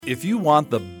If you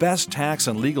want the best tax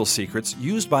and legal secrets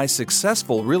used by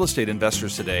successful real estate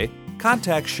investors today,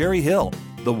 contact Sherry Hill,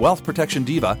 the Wealth Protection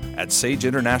Diva at Sage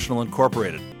International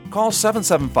Incorporated. Call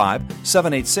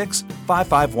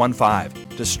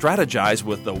 775-786-5515 to strategize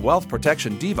with the Wealth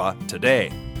Protection Diva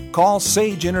today. Call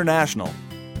Sage International.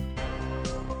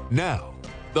 Now,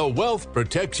 the Wealth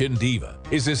Protection Diva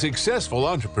is a successful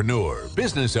entrepreneur,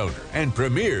 business owner, and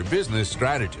premier business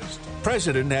strategist,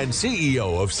 president and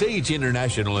CEO of Sage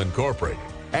International Incorporated,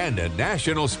 and a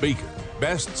national speaker,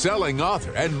 best-selling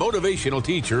author, and motivational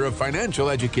teacher of financial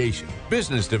education,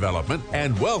 business development,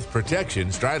 and wealth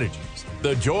protection strategies.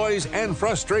 The joys and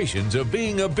frustrations of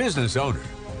being a business owner.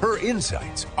 Her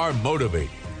insights are motivating,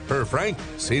 her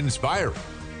frankness inspiring.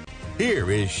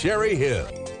 Here is Sherry Hill.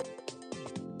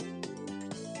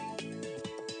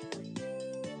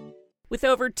 With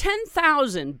over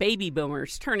 10,000 baby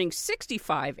boomers turning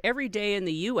 65 every day in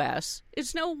the U.S.,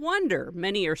 it's no wonder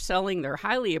many are selling their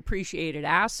highly appreciated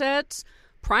assets,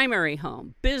 primary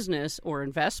home, business, or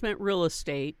investment real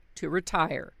estate to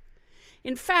retire.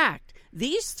 In fact,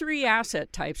 these three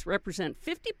asset types represent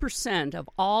 50% of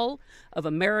all of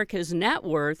America's net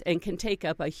worth and can take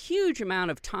up a huge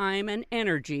amount of time and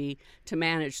energy to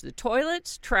manage the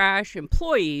toilets, trash,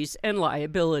 employees, and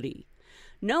liability.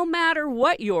 No matter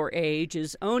what your age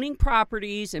is, owning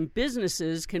properties and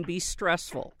businesses can be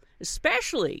stressful,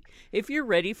 especially if you're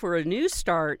ready for a new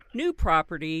start, new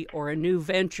property, or a new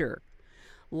venture.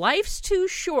 Life's too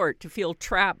short to feel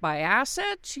trapped by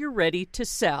assets you're ready to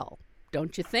sell,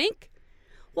 don't you think?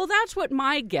 Well, that's what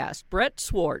my guest, Brett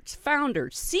Swartz,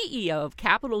 founder, CEO of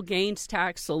Capital Gains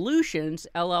Tax Solutions,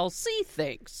 LLC,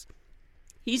 thinks.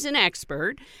 He's an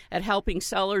expert at helping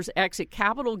sellers exit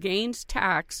capital gains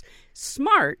tax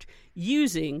smart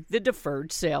using the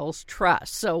Deferred Sales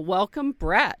Trust. So welcome,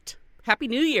 Brett. Happy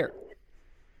New Year.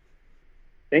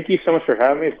 Thank you so much for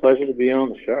having me. It's a pleasure to be on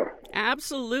the show.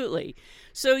 Absolutely.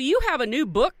 So you have a new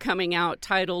book coming out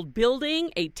titled Building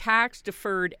a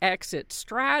Tax-Deferred Exit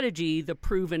Strategy, The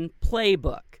Proven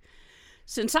Playbook.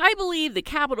 Since I believe the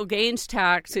capital gains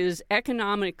tax is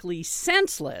economically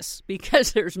senseless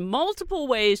because there's multiple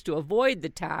ways to avoid the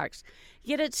tax,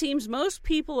 yet it seems most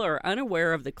people are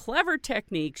unaware of the clever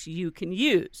techniques you can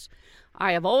use.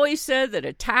 I have always said that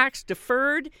a tax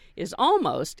deferred is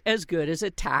almost as good as a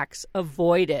tax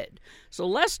avoided. So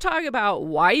let's talk about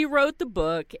why you wrote the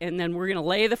book, and then we're going to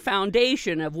lay the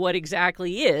foundation of what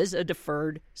exactly is a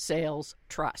deferred sales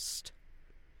trust.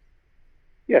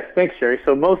 Yes, thanks, Sherry.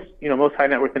 So most high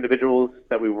net worth individuals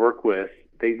that we work with,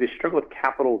 they struggle with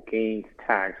capital gains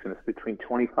tax, and it's between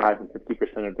 25 and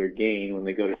 50% of their gain when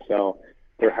they go to sell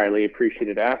their highly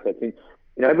appreciated assets. And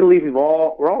I believe we're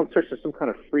all in search of some kind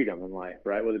of freedom in life,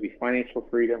 right? Whether it be financial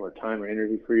freedom or time or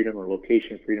energy freedom or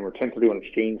location freedom or 1031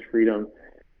 exchange freedom.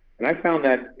 And I found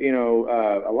that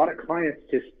a lot of clients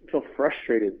just feel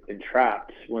frustrated and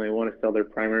trapped when they want to sell their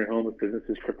primary home with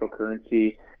businesses,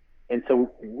 cryptocurrency. And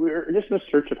so we're just in a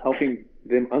search of helping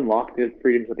them unlock the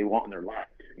freedoms that they want in their life.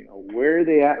 Where are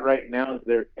they at right now is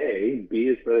their A, and B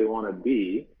is where they want to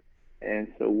be. And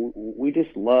so we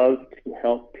just love to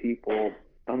help people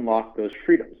unlock those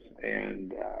freedoms.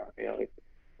 And,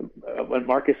 when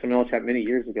Marcus and Millichap many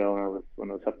years ago, when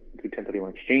I was up through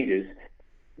 1031 exchanges,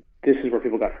 this is where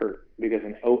people got hurt because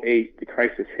in 2008, the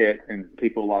crisis hit and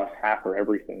people lost half or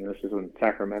everything. This is when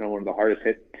Sacramento, one of the hardest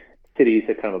hit cities,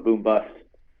 hit kind of a boom bust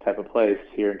type of place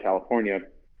here in California.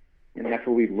 And that's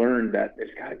where we learned that there's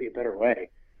got to be a better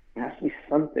way. There has to be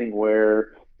something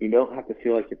where you don't have to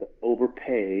feel like you have to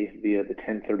overpay via the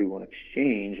 1031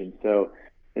 exchange. And so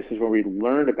this is where we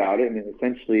learned about it and it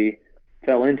essentially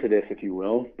fell into this, if you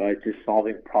will, by just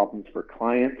solving problems for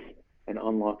clients and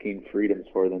unlocking freedoms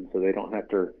for them so they don't have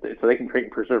to, so they can create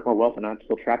and preserve more wealth and not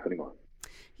feel trapped anymore.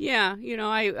 Yeah,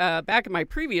 I back in my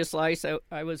previous life,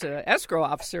 I was an escrow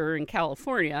officer in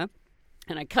California,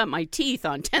 and I cut my teeth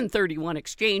on 1031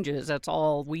 exchanges. That's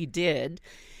all we did.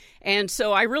 And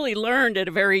so I really learned at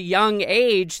a very young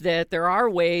age that there are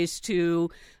ways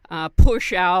to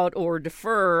push out or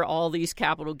defer all these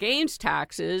capital gains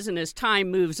taxes. And as time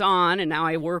moves on, and now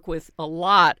I work with a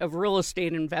lot of real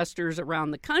estate investors around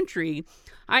the country,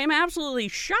 I am absolutely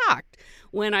shocked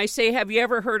when I say, have you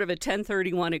ever heard of a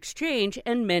 1031 exchange?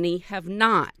 And many have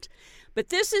not. But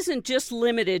this isn't just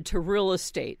limited to real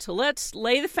estate. So let's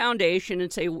lay the foundation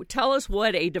and say, tell us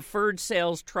what a deferred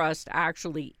sales trust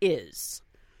actually is.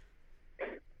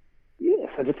 Yes,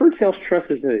 a deferred sales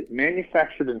trust is a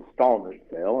manufactured installment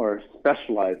sale or a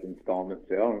specialized installment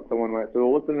sale. And someone might say,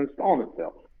 well, what's an installment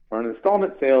sale? Or an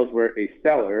installment sale is where a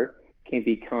seller can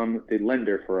become the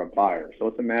lender for a buyer. So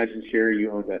let's imagine, Sherry,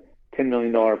 you own a $10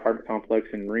 million apartment complex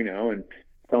in Reno, and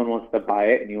someone wants to buy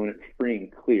it and you want it free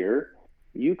and clear,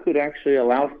 you could actually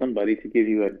allow somebody to give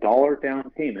you $1 down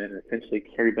payment and essentially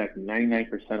carry back 99%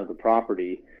 of the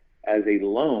property as a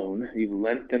loan. You've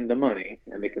lent them the money,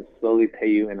 and they can slowly pay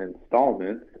you in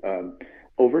installments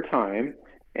over time,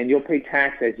 and you'll pay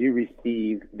tax as you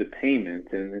receive the payment.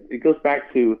 And it goes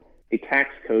back to a tax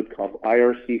code called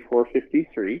IRC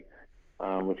 453,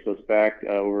 which goes back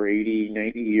over 80,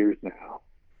 90 years now.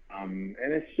 And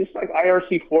it's just like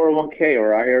IRC 401k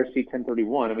or IRC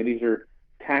 1031. I mean, these are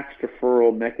tax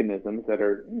deferral mechanisms that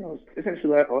are,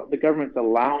 essentially the government's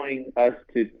allowing us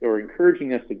to, or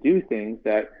encouraging us to do things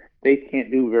that they can't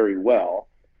do very well.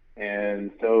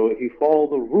 And so if you follow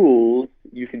the rules,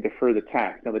 you can defer the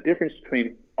tax. Now, the difference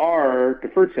between our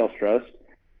deferred sales trust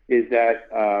is that,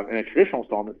 and a traditional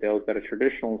installment sale, is that a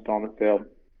traditional installment sale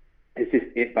is just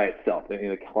it by itself.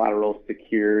 The collateral is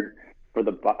secured for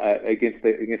the against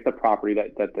the property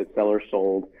that the seller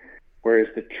sold, whereas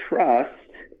the trust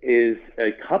is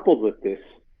coupled with this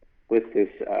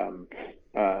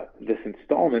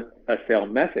installment sale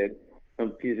method.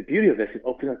 Because the beauty of this, it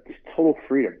opens up this total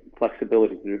freedom,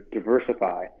 flexibility to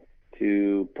diversify,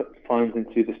 to put funds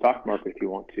into the stock market if you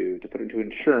want to put into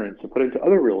insurance, to put into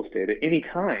other real estate at any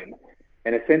time.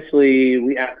 And essentially,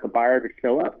 we ask the buyer to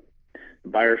show up. The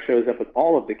buyer shows up with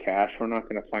all of the cash. We're not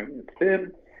going to finance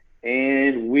them.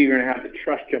 And we're going to have the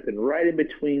trust jumping right in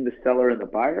between the seller and the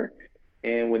buyer.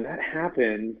 And when that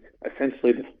happens,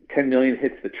 essentially the $10 million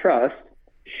hits the trust.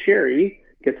 Sherry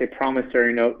gets a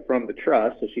promissory note from the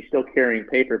trust, so she's still carrying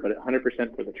paper, but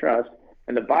 100% for the trust.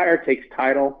 And the buyer takes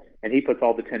title, and he puts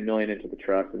all the $10 million into the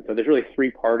trust. And so there's really three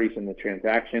parties in the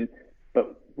transaction.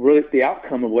 But really, the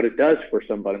outcome of what it does for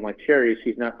somebody like Sherry is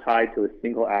she's not tied to a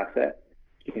single asset.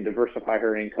 She can diversify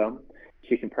her income.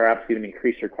 She can perhaps even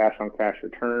increase her cash-on-cash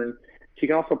return. She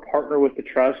can also partner with the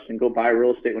trust and go buy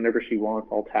real estate whenever she wants,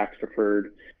 all tax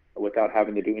deferred, without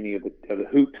having to do any of the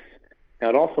hoops. Now,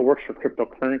 it also works for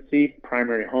cryptocurrency,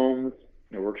 primary homes.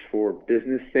 It works for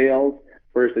business sales,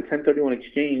 whereas the 1031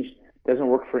 exchange doesn't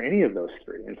work for any of those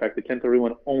three. In fact, the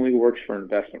 1031 only works for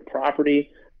investment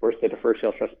property, whereas the deferred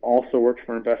sales trust also works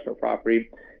for investment property.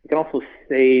 It can also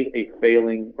save a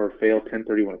failing or failed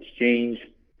 1031 exchange.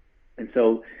 And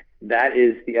so that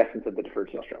is the essence of the deferred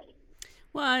sales trust.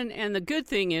 Well, and the good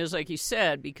thing is, like you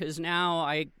said, because now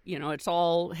it's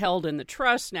all held in the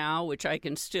trust now, which I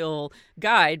can still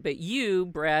guide. But you,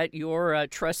 Brett, you're a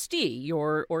trustee.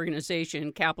 Your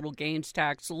organization, Capital Gains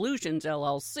Tax Solutions,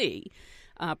 LLC,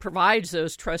 provides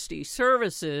those trustee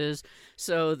services.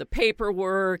 So the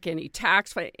paperwork, any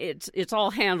tax, it's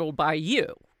all handled by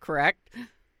you, correct?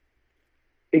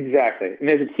 Exactly. And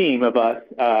there's a team of us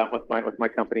with my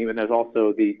company, and there's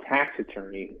also the tax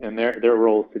attorney, and their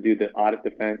role is to do the audit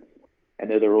defense, and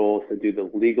their role is to do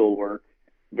the legal work.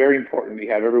 Very important. We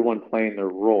have everyone playing their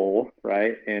role,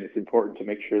 right? And it's important to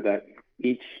make sure that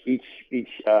each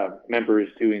member is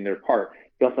doing their part.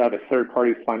 We also have a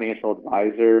third-party financial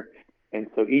advisor, and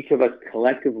so each of us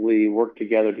collectively work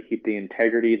together to keep the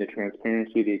integrity, the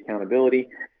transparency, the accountability.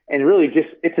 And really, just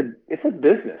it's a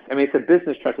business. I mean, it's a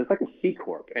business trust. It's like a C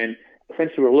corp. And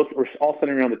essentially, we're all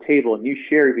sitting around the table, and you,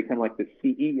 Sherry, become like the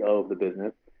CEO of the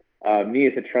business. Me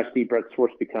as a trustee, Brett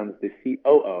Swartz, becomes the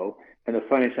COO, and the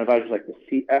financial advisor is like the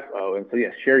CFO. And so,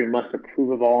 yes, Sherry must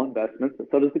approve of all investments, and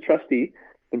so does the trustee.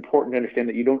 It's important to understand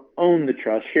that you don't own the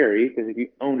trust, Sherry, because if you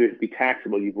owned it, it'd be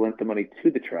taxable. You've lent the money to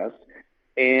the trust.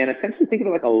 And essentially, think of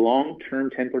it like a long-term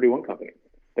 1031 company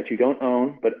that you don't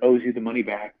own but owes you the money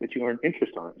back that you earn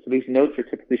interest on. So these notes are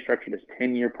typically structured as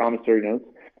 10-year promissory notes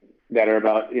that are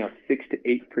about 6 to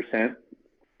 8%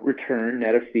 return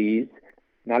net of fees.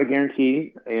 Not a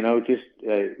guarantee,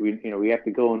 we have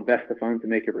to go invest the funds to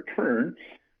make a return.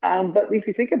 But if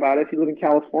you think about it, if you live in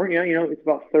California, it's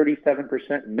about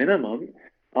 37% minimum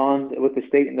with the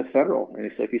state and the federal.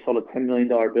 And so if you sold a $10 million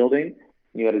building,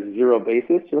 you had a zero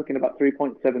basis, you're looking at about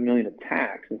 $3.7 million of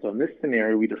tax. And so in this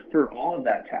scenario, we defer all of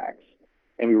that tax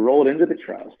and we roll it into the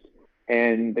trust.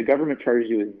 And the government charges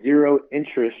you a zero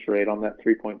interest rate on that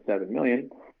 $3.7 million.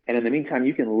 And in the meantime,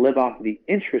 you can live off the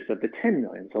interest of the $10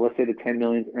 million. So let's say the $10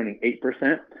 million is earning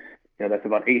 8%. That's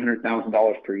about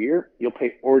 $800,000 per year. You'll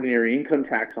pay ordinary income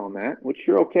tax on that, which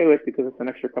you're okay with because it's an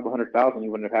extra couple $100,000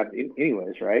 you wouldn't have had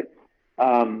anyways, right?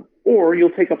 Or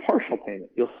you'll take a partial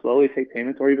payment. You'll slowly take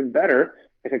payments, or even better,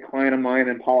 like a client of mine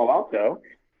in Palo Alto,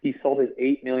 he sold his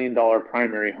 $8 million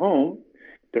primary home,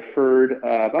 deferred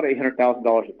about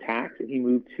 $800,000 of tax, and he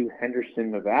moved to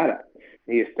Henderson, Nevada.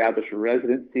 He established a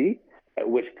residency, at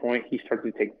which point he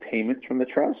started to take payments from the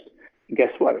trust. And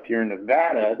guess what? If you're in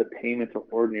Nevada, the payments are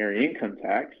ordinary income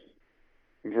tax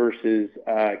versus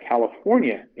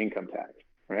California income tax.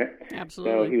 right?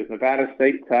 Absolutely. So he was Nevada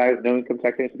state tax, no income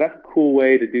tax. So that's a cool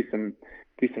way to do some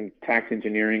tax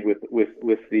engineering with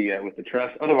the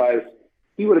trust. Otherwise,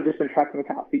 he would have just been trapped in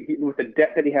the house. With the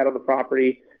debt that he had on the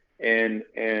property and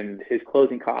his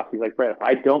closing costs, he's like, Brett, if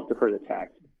I don't defer the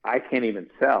tax, I can't even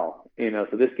sell.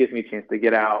 So this gives me a chance to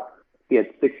get out. He had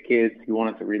 6 kids. He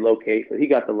wanted to relocate, so he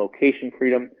got the location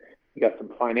freedom. He got some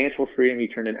financial freedom. He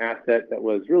turned an asset that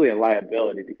was really a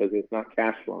liability because it's not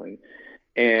cash flowing,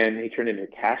 and he turned into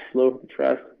cash flow with the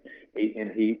trust.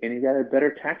 And he got a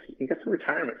better tax. He got some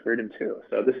retirement freedom too.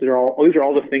 So these are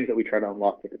all the things that we try to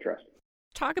unlock with the trust.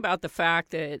 Talk about the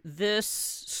fact that this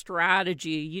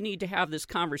strategy, you need to have this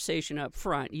conversation up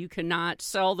front. You cannot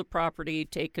sell the property,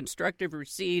 take constructive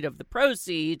receipt of the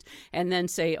proceeds, and then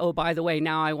say, oh, by the way,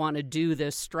 now I want to do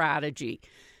this strategy.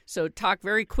 So talk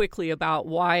very quickly about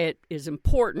why it is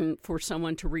important for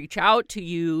someone to reach out to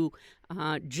you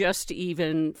just to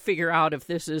even figure out if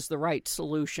this is the right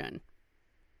solution.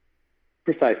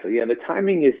 Precisely. Yeah, the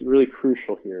timing is really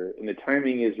crucial here, and the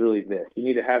timing is really this. You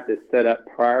need to have this set up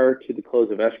prior to the close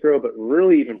of escrow, but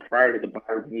really even prior to the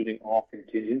buyer removing all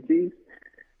contingencies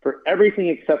for everything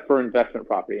except for investment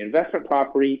property. Investment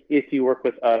property, if you work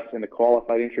with us and a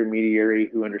qualified intermediary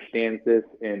who understands this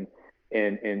and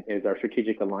is our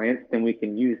strategic alliance, then we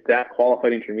can use that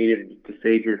qualified intermediary to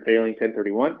save your failing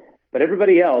 1031. But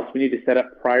everybody else, we need to set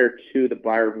up prior to the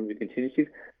buyer removing contingencies.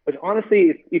 Which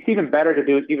honestly, it's even better to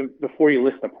do it even before you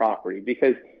list the property,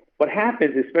 because what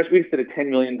happens, especially we did a $10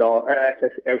 million,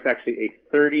 it was actually a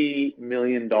 $30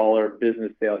 million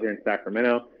business sale here in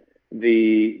Sacramento.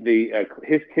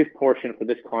 His portion for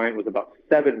this client was about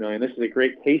 $7 million. This is a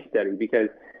great case study because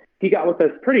he got with us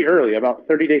pretty early, about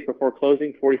 30 days before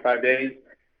closing, 45 days,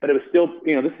 but it was still,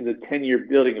 this is a 10-year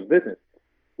building of business.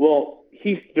 Well,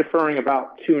 he's deferring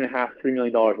about $2.5–3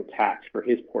 million of tax for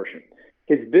his portion.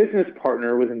 His business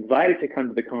partner was invited to come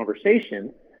to the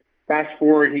conversation. Fast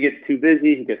forward, he gets too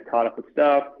busy. He gets caught up with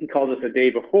stuff. He calls us a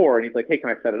day before, and he's like, hey, can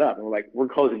I set it up? And we're like, we're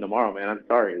closing tomorrow, man. I'm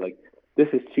sorry. Like, this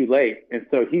is too late. And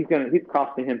so he's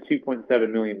costing him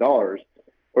 $2.7 million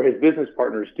for his business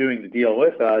partner is doing the deal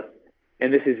with us.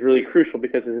 And this is really crucial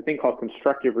because there's a thing called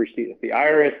constructive receipt. If the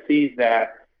IRS sees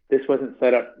that this wasn't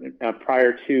set up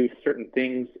prior to certain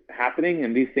things happening,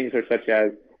 and these things are such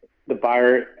as the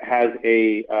buyer has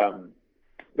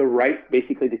the right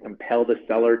basically to compel the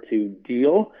seller to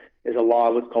deal, is a law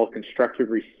what's called constructive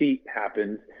receipt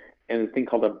happens, and a thing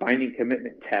called a binding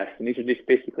commitment test. And these are just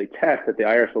basically tests that the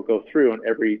IRS will go through on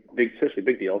every especially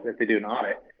big deals if they do an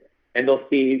audit. And they'll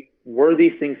see, were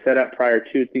these things set up prior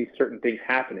to these certain things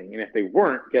happening? And if they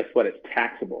weren't, guess what? It's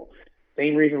taxable.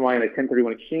 Same reason why in a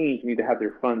 1031 exchange, you need to have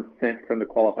their funds sent from the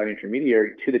qualified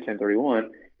intermediary to the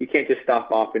 1031. You can't just stop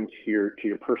off into your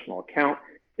personal account.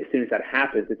 As soon as that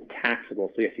happens, it's taxable.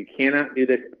 So yes, you cannot do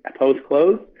this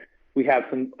post-close. We have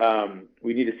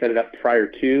we need to set it up prior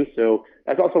to. So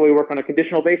that's also why we work on a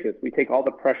conditional basis. We take all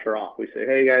the pressure off. We say,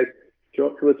 hey guys, show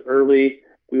up to us early.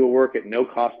 We will work at no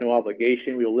cost, no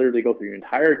obligation. We will literally go through your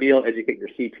entire deal, educate your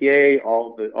CPA,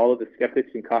 all of the skeptics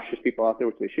and cautious people out there,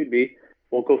 which they should be.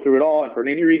 We'll go through it all. And for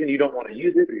any reason you don't want to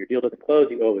use it or your deal doesn't close,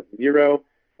 you owe us $0.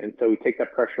 And so we take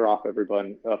that pressure off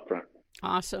everyone up front.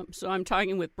 Awesome. So I'm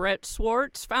talking with Brett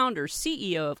Swartz, founder,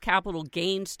 CEO of Capital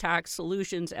Gains Tax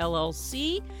Solutions,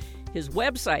 LLC. His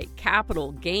website,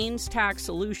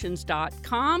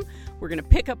 capitalgainstaxsolutions.com. We're going to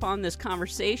pick up on this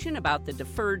conversation about the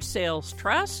Deferred Sales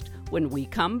Trust when we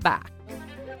come back.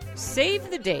 Save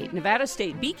the date. Nevada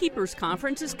State Beekeepers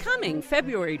Conference is coming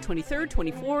February 23rd,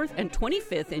 24th, and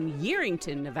 25th in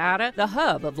Yerington, Nevada, the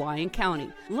hub of Lyon County.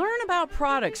 Learn about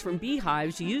products from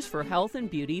beehives used for health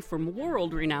and beauty from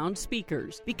world-renowned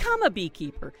speakers. Become a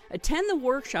beekeeper. Attend the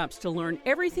workshops to learn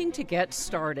everything to get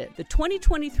started. The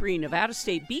 2023 Nevada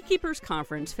State Beekeepers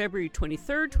Conference, February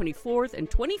 23rd, 24th, and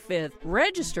 25th.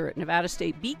 Register at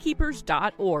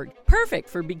nevadastatebeekeepers.org. Perfect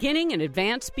for beginning and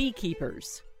advanced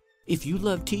beekeepers. If you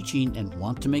love teaching and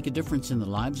want to make a difference in the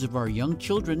lives of our young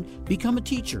children, become a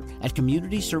teacher at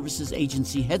Community Services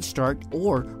Agency Head Start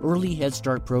or Early Head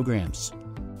Start programs.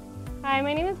 Hi,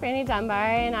 my name is Brandy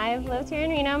Dunbar, and I've lived here in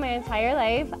Reno my entire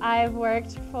life. I've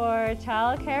worked for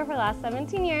child care for the last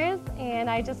 17 years, and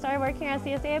I just started working at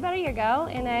CSA about a year ago,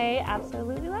 and I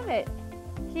absolutely love it.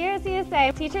 Here at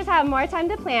CSA, teachers have more time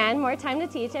to plan, more time to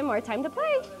teach, and more time to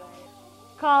play.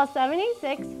 Call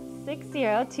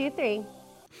 786-6023.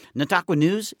 Natakwa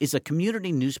News is a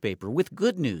community newspaper with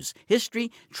good news, history,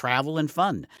 travel, and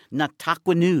fun.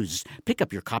 Natakwa News. Pick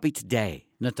up your copy today.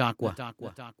 Natakwa.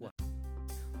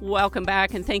 Welcome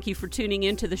back, and thank you for tuning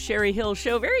in to the Sherry Hill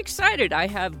Show. Very excited. I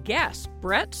have guest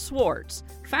Brett Swartz,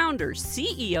 founder,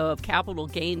 CEO of Capital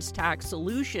Gains Tax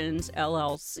Solutions,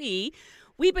 LLC.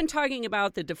 We've been talking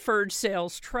about the Deferred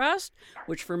Sales Trust,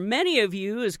 which for many of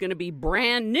you is going to be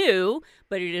brand new,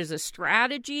 but it is a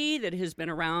strategy that has been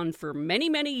around for many,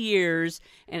 many years,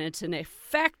 and it's an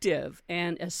effective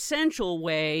and essential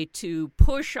way to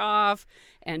push off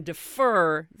and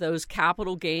defer those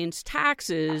capital gains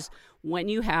taxes when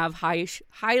you have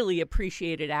highly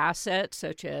appreciated assets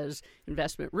such as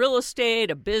investment real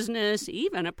estate, a business,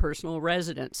 even a personal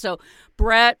residence. So,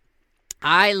 Brett,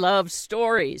 I love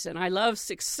stories, and I love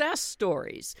success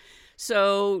stories.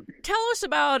 So tell us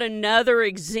about another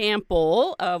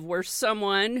example of where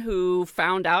someone who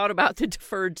found out about the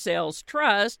Deferred Sales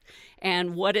Trust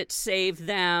and what it saved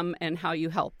them and how you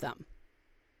helped them.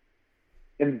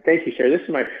 And thank you, Sherry. This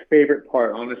is my favorite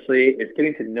part, honestly. It's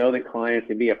getting to know the clients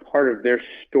and be a part of their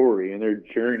story and their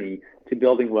journey to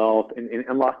building wealth and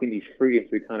unlocking these freedoms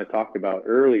we kind of talked about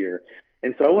earlier.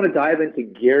 And so I want to dive into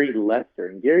Gary Lester.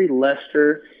 And Gary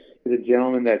Lester is a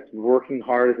gentleman that's working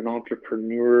hard as an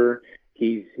entrepreneur.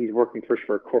 He's working first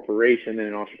for a corporation and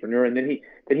an entrepreneur, and then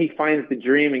he finds the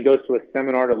dream and goes to a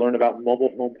seminar to learn about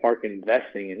mobile home park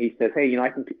investing. And he says, hey, I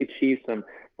can achieve some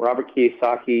Robert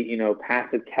Kiyosaki,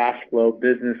 passive cash flow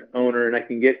business owner, and I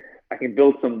can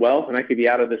build some wealth, and I could be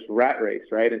out of this rat race,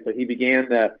 right? And so he began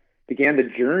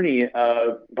the journey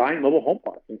of buying mobile home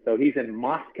parks. And so he's in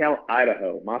Moscow,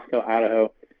 Idaho,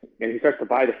 and he starts to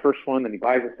buy the first one, then he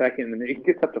buys the second, and then he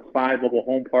gets up to 5 mobile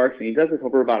home parks, and he does this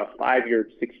over about a 5-year,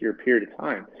 6-year period of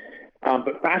time.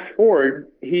 But fast forward,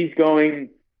 he's going,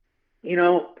 I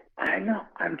know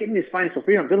I'm getting this financial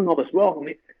freedom, I'm building all this wealth,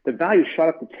 and the value shot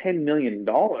up to $10 million.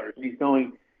 And he's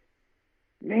going,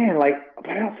 man, but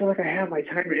I don't feel like I have my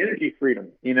time and energy freedom,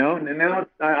 and now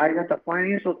I got the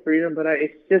financial freedom, but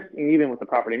it's just, even with the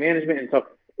property management. And so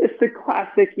it's the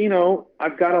classic,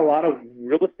 I've got a lot of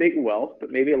real estate wealth, but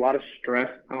maybe a lot of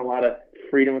stress and a lot of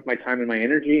freedom with my time and my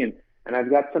energy. And I've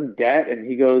got some debt. And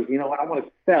he goes, what, I want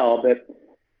to sell, but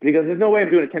he goes, there's no way I'm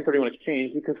doing a 1031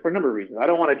 exchange because for a number of reasons. I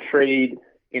don't want to trade,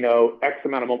 X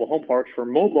amount of mobile home parks for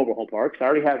more mobile home parks. I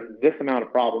already have this amount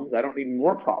of problems. I don't need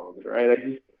more problems, right?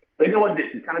 They know what this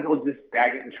is, kind of goes just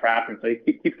stagnant and trapped. And so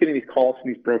he keeps getting these calls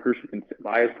from these brokers who can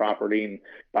buy his property and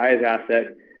buy his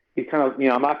asset. He's kind of,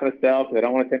 I'm not going to sell because I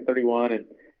don't want a 1031.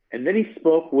 And then he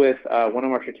spoke with one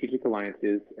of our strategic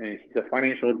alliances, and he's a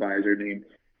financial advisor named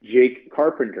Jake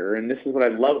Carpenter. And this is what I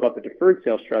love about the Deferred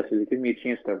Sales Trust is it gives me a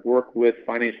chance to work with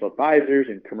financial advisors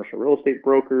and commercial real estate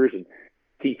brokers and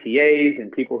CPAs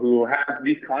and people who have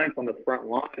these clients on the front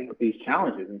line with these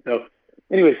challenges. And so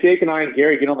anyway, Jake and I and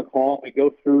Gary get on the call. We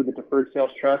go through the Deferred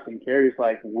Sales Trust, and Gary's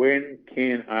like, when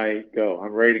can I go?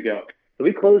 I'm ready to go. So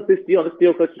we closed this deal. This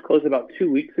deal just closed about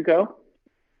 2 weeks ago,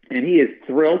 and he is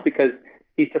thrilled because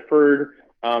he's deferred,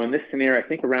 in this scenario, I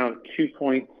think around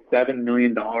 $2.7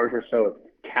 million or so of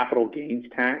capital gains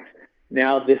tax.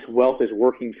 Now this wealth is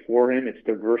working for him. It's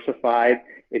diversified.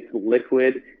 It's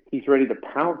liquid. He's ready to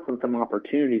pounce on some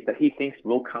opportunities that he thinks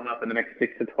will come up in the next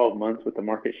 6 to 12 months with the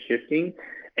market shifting.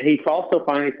 And he also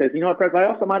finally says, Fred, I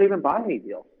also might even buy any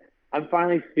deals. I'm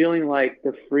finally feeling like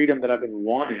the freedom that I've been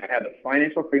wanting. I have the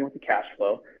financial freedom with the cash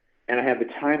flow, and I have the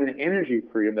time and energy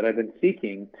freedom that I've been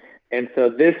seeking. And so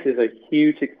this is a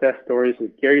huge success story. This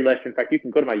is Gary Lester. In fact, you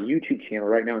can go to my YouTube channel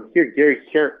right now and hear Gary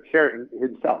share it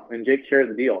himself, and Jake share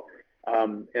the deal.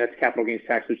 And that's Capital Gains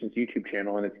Tax Solutions YouTube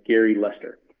channel, and it's Gary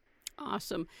Lester.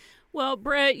 Awesome. Well,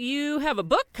 Brett, you have a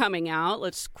book coming out.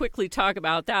 Let's quickly talk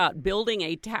about that. Building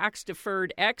a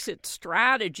Tax-Deferred Exit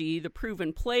Strategy, the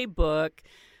Proven Playbook.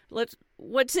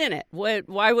 What's in it?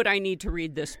 Why would I need to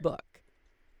read this book?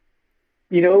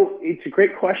 It's a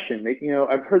great question.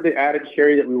 I've heard the adage,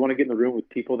 Sherry, that we want to get in the room with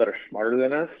people that are smarter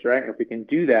than us, right? And if we can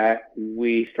do that,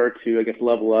 we start to,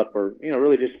 level up or,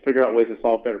 really just figure out ways to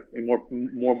solve better and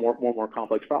more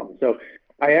complex problems. So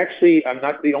I'm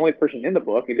not the only person in the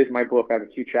book. It is my book. I have a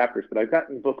few chapters, but I've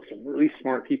gotten books from really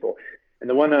smart people. And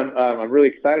the one I'm really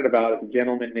excited about is a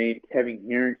gentleman named Kevin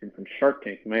Harrington from Shark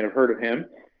Tank. You might have heard of him.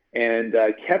 And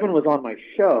Kevin was on my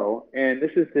show, and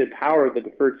this is the power of the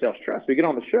Deferred Sales Trust. We get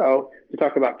on the show to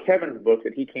talk about Kevin's book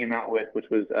that he came out with, which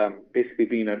was basically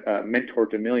being a mentor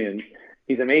to millions.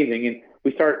 He's amazing. And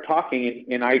we start talking,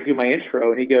 and I do my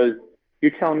intro, and he goes,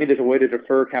 you're telling me there's a way to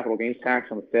defer capital gains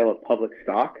tax on the sale of public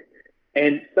stock?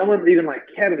 And someone even like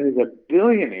Kevin, who's a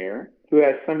billionaire, who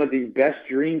has some of the best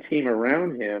dream team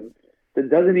around him, that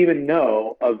doesn't even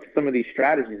know of some of these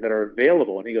strategies that are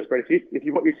available. And he goes, Brett, if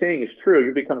what you're saying is true,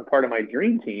 you're becoming part of my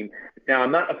dream team. Now,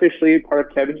 I'm not officially part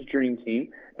of Kevin's dream team,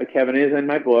 but Kevin is in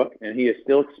my book, and he is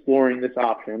still exploring this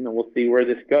option, and we'll see where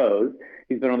this goes.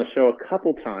 He's been on the show a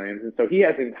couple times, and so he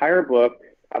has an entire book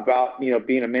about,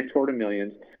 being a mentor to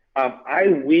millions. I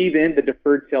weave in the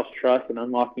deferred sales trust and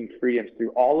unlocking freedoms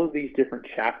through all of these different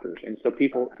chapters. And so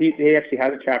they actually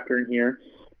have a chapter in here.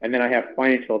 And then I have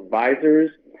financial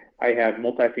advisors. I have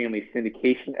multifamily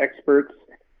syndication experts.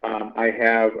 I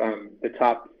have the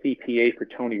top CPA for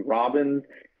Tony Robbins.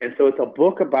 And so it's a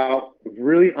book about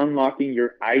really unlocking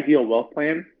your ideal wealth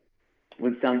plan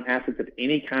when selling assets of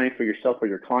any kind for yourself or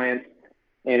your clients.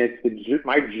 And it's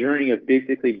my journey of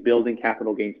basically building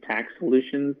capital gains tax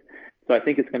solutions. So I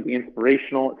think it's going to be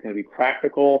inspirational. It's going to be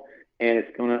practical, and it's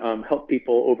going to help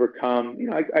people overcome,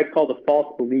 I'd call the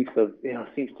false beliefs of,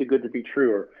 seems too good to be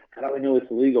true, or how do I know it's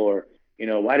illegal, or,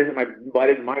 why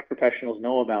doesn't my professionals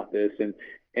know about this?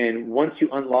 And once you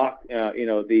unlock,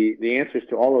 the answers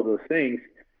to all of those things,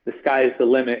 the sky is the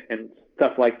limit, and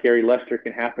stuff like Gary Lester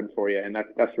can happen for you. And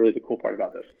that's really the cool part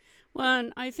about this. Well,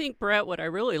 and I think, Brett, what I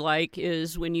really like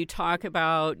is when you talk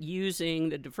about using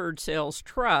the deferred sales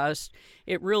trust,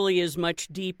 it really is much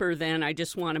deeper than I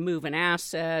just want to move an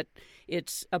asset.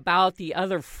 It's about the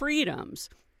other freedoms.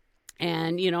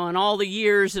 And, in all the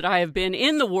years that I have been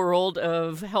in the world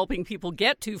of helping people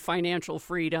get to financial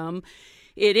freedom,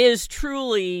 it is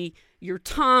truly your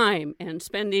time and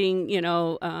spending,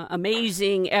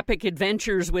 amazing epic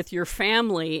adventures with your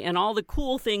family and all the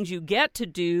cool things you get to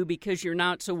do because you're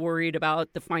not so worried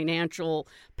about the financial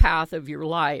path of your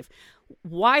life.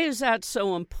 Why is that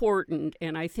so important?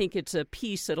 And I think it's a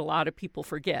piece that a lot of people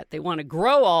forget. They want to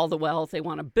grow all the wealth, they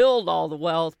want to build all the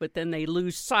wealth, but then they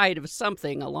lose sight of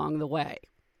something along the way.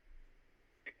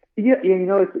 Yeah,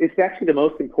 it's actually the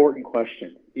most important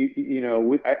question.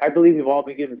 I believe we've all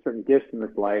been given certain gifts in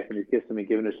this life, and these gifts have been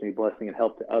given us to be blessing and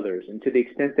help to others. And to the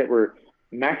extent that we're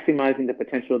maximizing the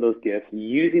potential of those gifts,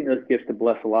 using those gifts to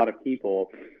bless a lot of people,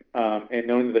 and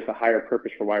knowing that there's a higher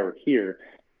purpose for why we're here,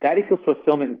 that equals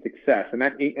fulfillment and success. And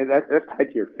that's tied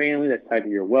to your family, that's tied to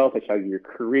your wealth, that's tied to your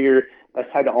career, that's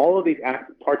tied to all of these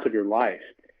parts of your life.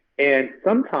 And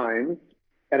sometimes,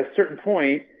 at a certain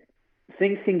point,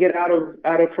 things can get out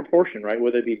of proportion, right?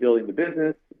 Whether it be building the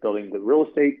business, building the real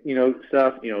estate,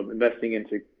 stuff, investing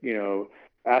into,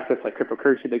 assets like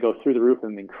cryptocurrency that go through the roof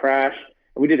and then crash.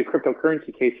 And we did a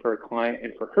cryptocurrency case for a client,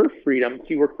 and for her freedom,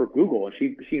 she worked for Google, and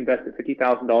she invested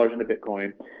 $50,000 into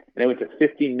Bitcoin, and it went to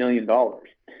 $15 million.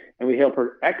 And we helped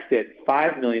her exit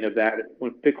 $5 million of that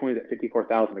when Bitcoin is at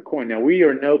 $54,000 a coin. Now, we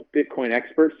are no Bitcoin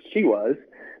experts. She was.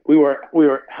 We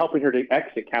were helping her to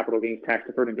exit capital gains tax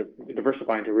deferred and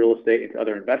diversify into real estate and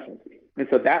other investments. And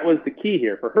so that was the key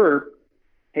here for her.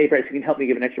 Hey, Bryce, you can help me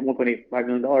give an extra $1.85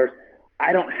 million.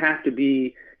 I don't have to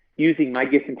be using my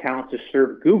gifts and talents to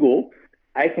serve Google.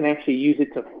 I can actually use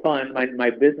it to fund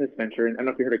my business venture. And I don't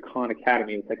know if you heard of Khan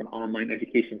Academy. It's like an online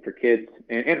education for kids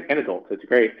and adults. It's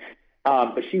great.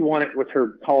 But she wanted, with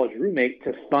her college roommate,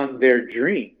 to fund their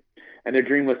dream. And their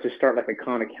dream was to start like a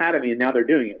Khan Academy, and now they're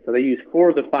doing it. So they used $4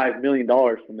 of the $5 million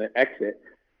from the exit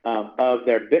of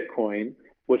their Bitcoin,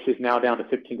 which is now down to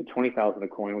 $15,000 to $20,000 a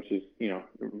coin, which is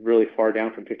really far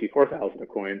down from $54,000 a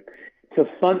coin, to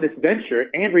fund this venture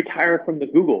and retire from the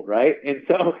Google, right? And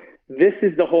so this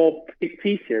is the whole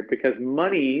piece here, because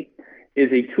money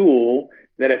is a tool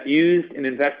that, if used and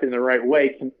invested in the right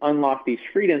way, can unlock these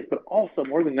freedoms, but also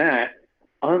more than that,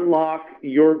 unlock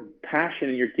your passion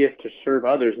and your gift to serve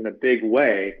others in a big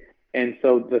way. And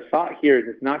so the thought here is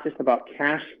it's not just about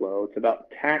cash flow, it's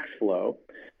about tax flow.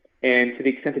 And to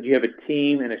the extent that you have a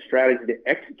team and a strategy to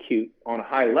execute on a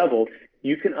high level,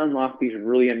 you can unlock these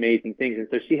really amazing things. And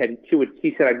so she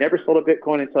said, I never sold a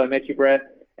Bitcoin until I met you, Brett,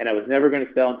 and I was never going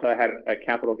to sell until I had a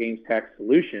capital gains tax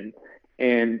solution.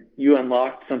 And you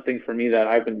unlocked something for me that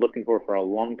I've been looking for a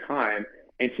long time.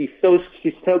 And she's so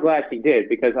glad she did,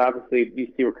 because obviously you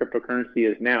see where cryptocurrency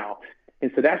is now.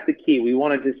 And so that's the key. We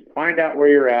want to just find out where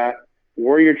you're at,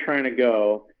 where you're trying to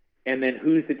go, and then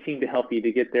who's the team to help you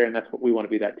to get there. And that's what we want to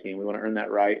be, that team. We want to earn that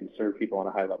right and serve people on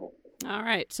a high level. All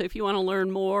right. So if you want to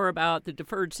learn more about the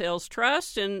Deferred Sales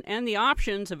Trust and the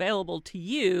options available to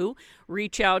you,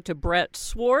 reach out to Brett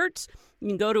Swartz. You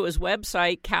can go to his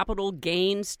website,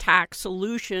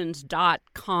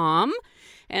 capitalgainstaxsolutions.com.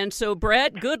 And so,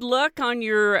 Brett, good luck on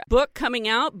your book coming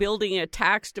out, Building a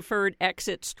Tax-Deferred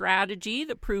Exit Strategy,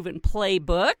 The Proven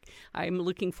Playbook. I'm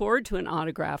looking forward to an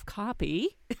autographed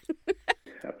copy.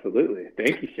 Absolutely.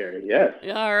 Thank you, Sherry. Yes.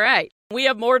 All right. We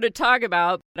have more to talk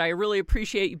about, but I really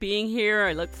appreciate you being here.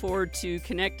 I look forward to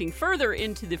connecting further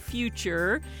into the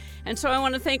future. And so I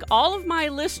want to thank all of my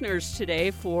listeners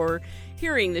today for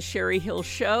hearing the Sherry Hill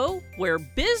Show, where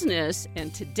business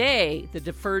and today the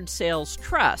Deferred Sales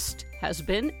Trust has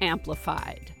been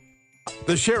amplified.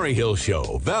 The Sherry Hill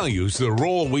Show values the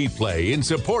role we play in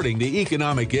supporting the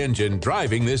economic engine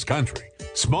driving this country.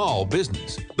 Small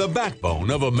business, the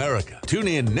backbone of America. Tune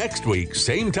in next week,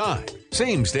 same time,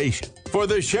 same station, for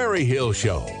The Sherry Hill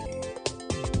Show.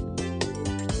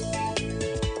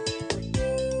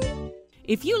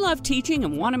 If you love teaching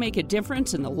and want to make a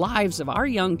difference in the lives of our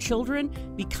young children,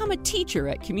 become a teacher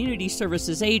at Community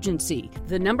Services Agency.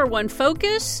 The number one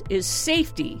focus is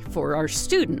safety for our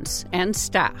students and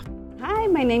staff. Hi,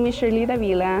 my name is Shirley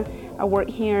Davila. I work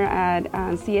here at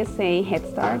CSA Head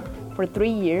Start for 3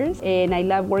 years, and I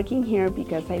love working here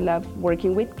because I love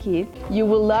working with kids. You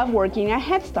will love working at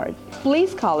Head Start.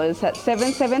 Please call us at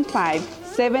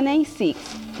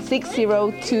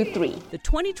 775-786-6023. The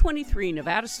 2023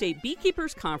 Nevada State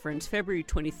Beekeepers Conference, February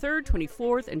 23rd,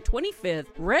 24th, and 25th.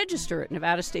 Register at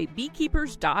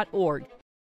nevadastatebeekeepers.org.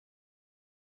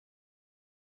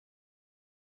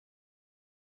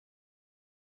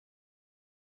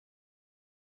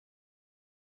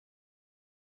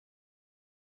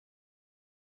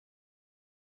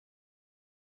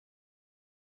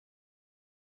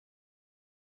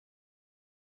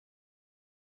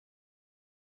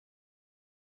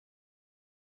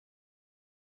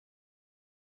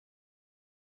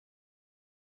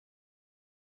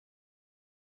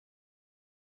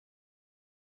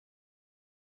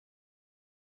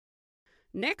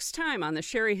 Next time on the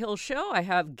Sherry Hill Show, I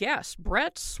have guest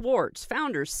Brett Swartz,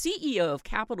 founder, CEO of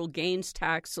Capital Gains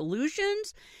Tax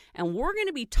Solutions, and we're going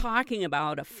to be talking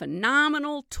about a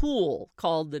phenomenal tool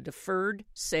called the Deferred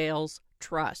Sales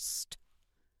Trust.